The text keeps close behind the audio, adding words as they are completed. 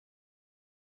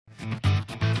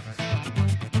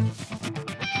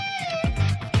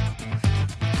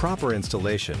Proper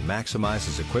installation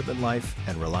maximizes equipment life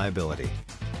and reliability.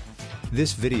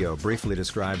 This video briefly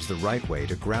describes the right way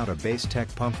to grout a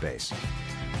BaseTek pump base.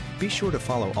 Be sure to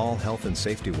follow all health and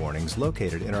safety warnings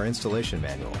located in our installation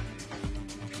manual.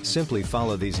 Simply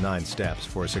follow these 9 steps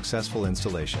for a successful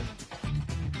installation.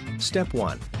 Step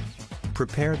 1.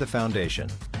 Prepare the foundation.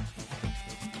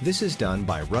 This is done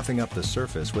by roughing up the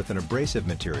surface with an abrasive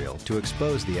material to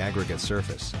expose the aggregate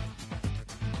surface.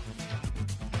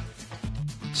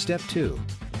 Step 2.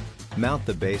 Mount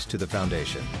the base to the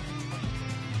foundation.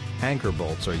 Anchor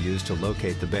bolts are used to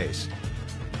locate the base.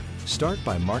 Start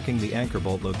by marking the anchor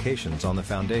bolt locations on the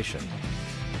foundation.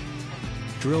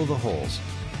 Drill the holes.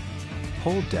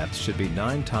 Hole depth should be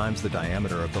 9 times the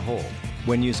diameter of the hole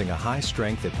when using a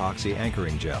high-strength epoxy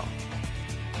anchoring gel.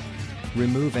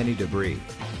 Remove any debris.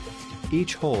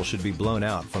 Each hole should be blown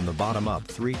out from the bottom up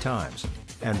 3 times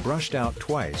and brushed out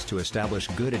twice to establish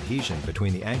good adhesion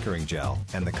between the anchoring gel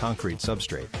and the concrete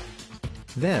substrate.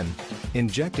 Then,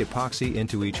 inject epoxy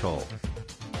into each hole.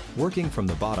 Working from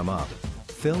the bottom up,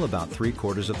 fill about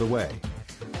 3/4 of the way.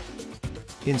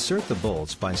 Insert the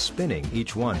bolts by spinning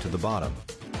each one to the bottom.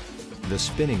 The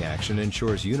spinning action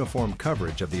ensures uniform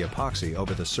coverage of the epoxy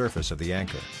over the surface of the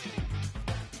anchor.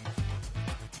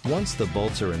 Once the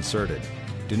bolts are inserted,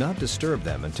 do not disturb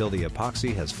them until the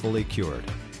epoxy has fully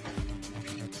cured.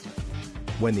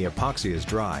 When the epoxy is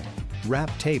dry,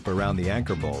 wrap tape around the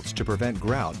anchor bolts to prevent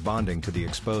grout bonding to the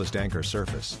exposed anchor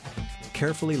surface.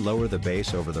 Carefully lower the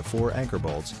base over the 4 anchor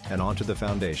bolts and onto the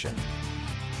foundation.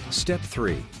 Step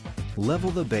 3. Level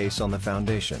the base on the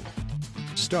foundation.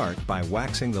 Start by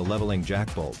waxing the leveling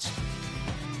jack bolts.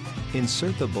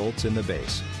 Insert the bolts in the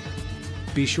base.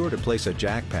 Be sure to place a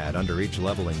jack pad under each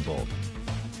leveling bolt.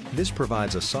 This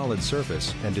provides a solid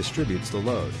surface and distributes the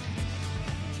load.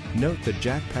 Note the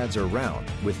jack pads are round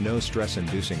with no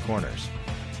stress-inducing corners.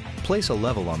 Place a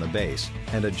level on the base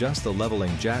and adjust the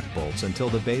leveling jack bolts until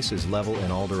the base is level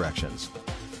in all directions.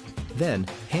 Then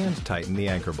hand tighten the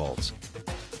anchor bolts.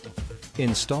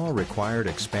 Install required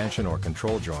expansion or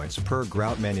control joints per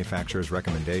grout manufacturer's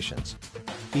recommendations.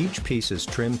 Each piece is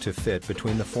trimmed to fit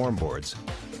between the form boards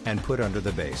and put under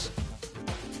the base.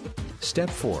 Step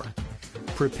 4.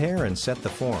 Prepare and set the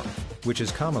form, which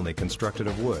is commonly constructed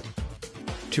of wood.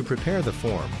 To prepare the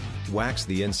form, wax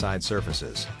the inside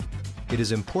surfaces. It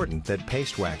is important that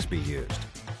paste wax be used.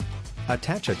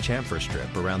 Attach a chamfer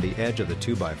strip around the edge of the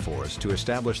 2x4s to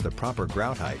establish the proper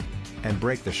grout height and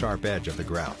break the sharp edge of the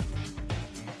grout.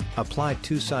 Apply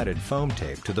 2-sided foam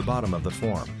tape to the bottom of the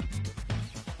form.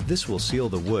 This will seal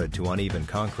the wood to uneven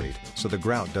concrete so the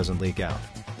grout doesn't leak out.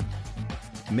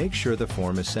 Make sure the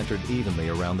form is centered evenly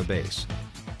around the base.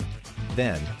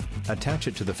 Then, attach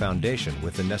it to the foundation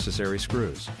with the necessary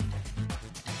screws.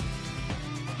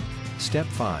 Step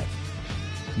 5.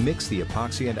 Mix the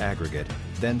epoxy and aggregate,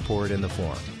 then pour it in the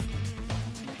form.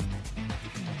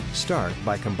 Start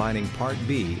by combining Part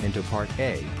B into Part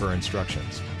A per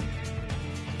instructions.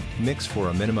 Mix for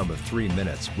a minimum of 3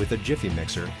 minutes with a Jiffy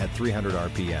mixer at 300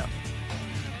 RPM.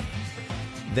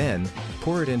 Then,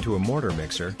 pour it into a mortar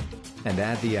mixer and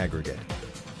add the aggregate.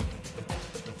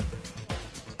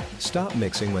 Stop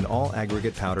mixing when all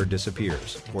aggregate powder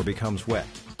disappears or becomes wet.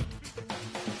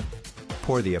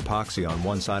 Pour the epoxy on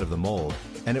one side of the mold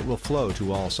and it will flow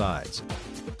to all sides.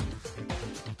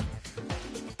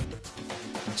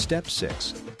 Step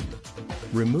 6.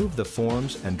 Remove the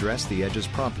forms and dress the edges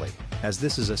promptly, as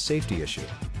this is a safety issue.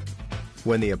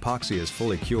 When the epoxy is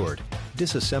fully cured,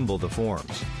 disassemble the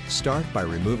forms. Start by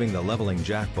removing the leveling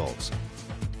jack bolts.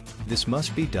 This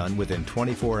must be done within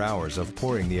 24 hours of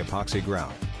pouring the epoxy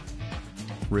grout.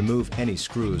 Remove any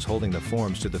screws holding the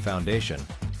forms to the foundation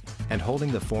and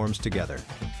holding the forms together.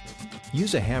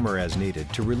 Use a hammer as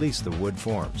needed to release the wood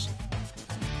forms.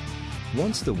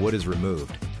 Once the wood is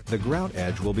removed, the grout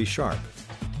edge will be sharp.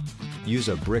 Use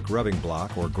a brick rubbing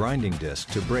block or grinding disc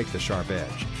to break the sharp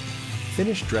edge.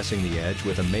 Finish dressing the edge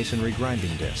with a masonry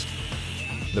grinding disc.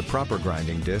 The proper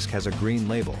grinding disc has a green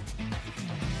label.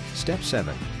 Step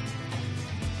 7.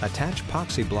 Attach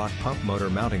Poxy block pump motor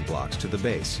mounting blocks to the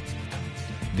base.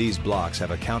 These blocks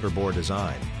have a counterbore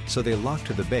design, so they lock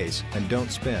to the base and don't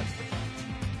spin.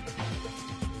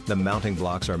 The mounting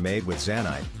blocks are made with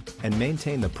Zanite and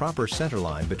maintain the proper center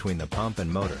line between the pump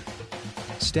and motor.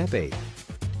 Step 8.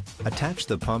 Attach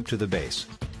the pump to the base.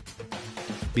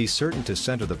 Be certain to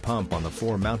center the pump on the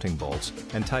 4 mounting bolts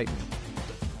and tighten.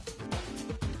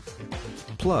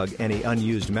 Plug any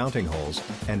unused mounting holes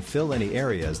and fill any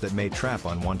areas that may trap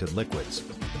unwanted liquids.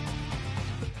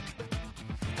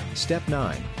 Step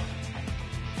 9.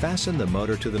 Fasten the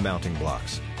motor to the mounting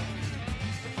blocks.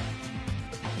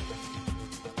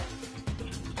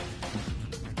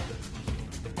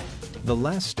 The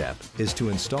last step is to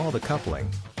install the coupling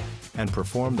and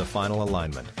perform the final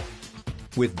alignment.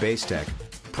 With BaseTek,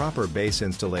 proper base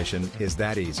installation is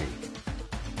that easy.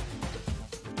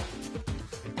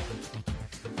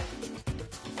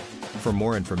 For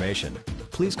more information,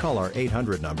 please call our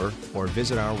 800 number or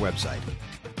visit our website.